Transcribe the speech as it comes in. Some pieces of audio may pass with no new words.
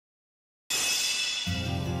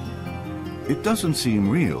It doesn't seem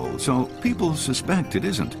real, so people suspect it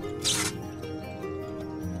isn't.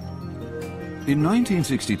 In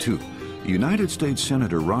 1962, United States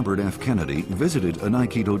Senator Robert F. Kennedy visited an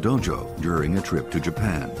Aikido dojo during a trip to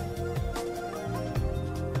Japan.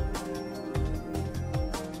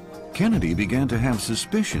 Kennedy began to have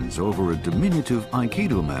suspicions over a diminutive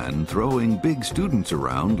Aikido man throwing big students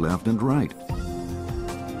around left and right.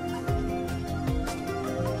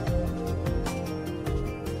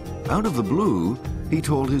 Out of the blue, he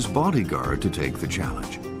told his bodyguard to take the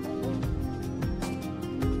challenge.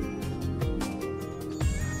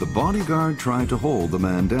 The bodyguard tried to hold the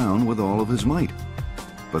man down with all of his might,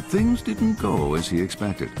 but things didn't go as he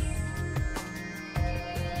expected.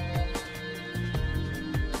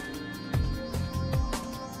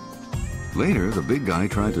 Later, the big guy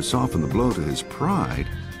tried to soften the blow to his pride,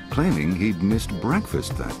 claiming he'd missed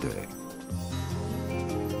breakfast that day.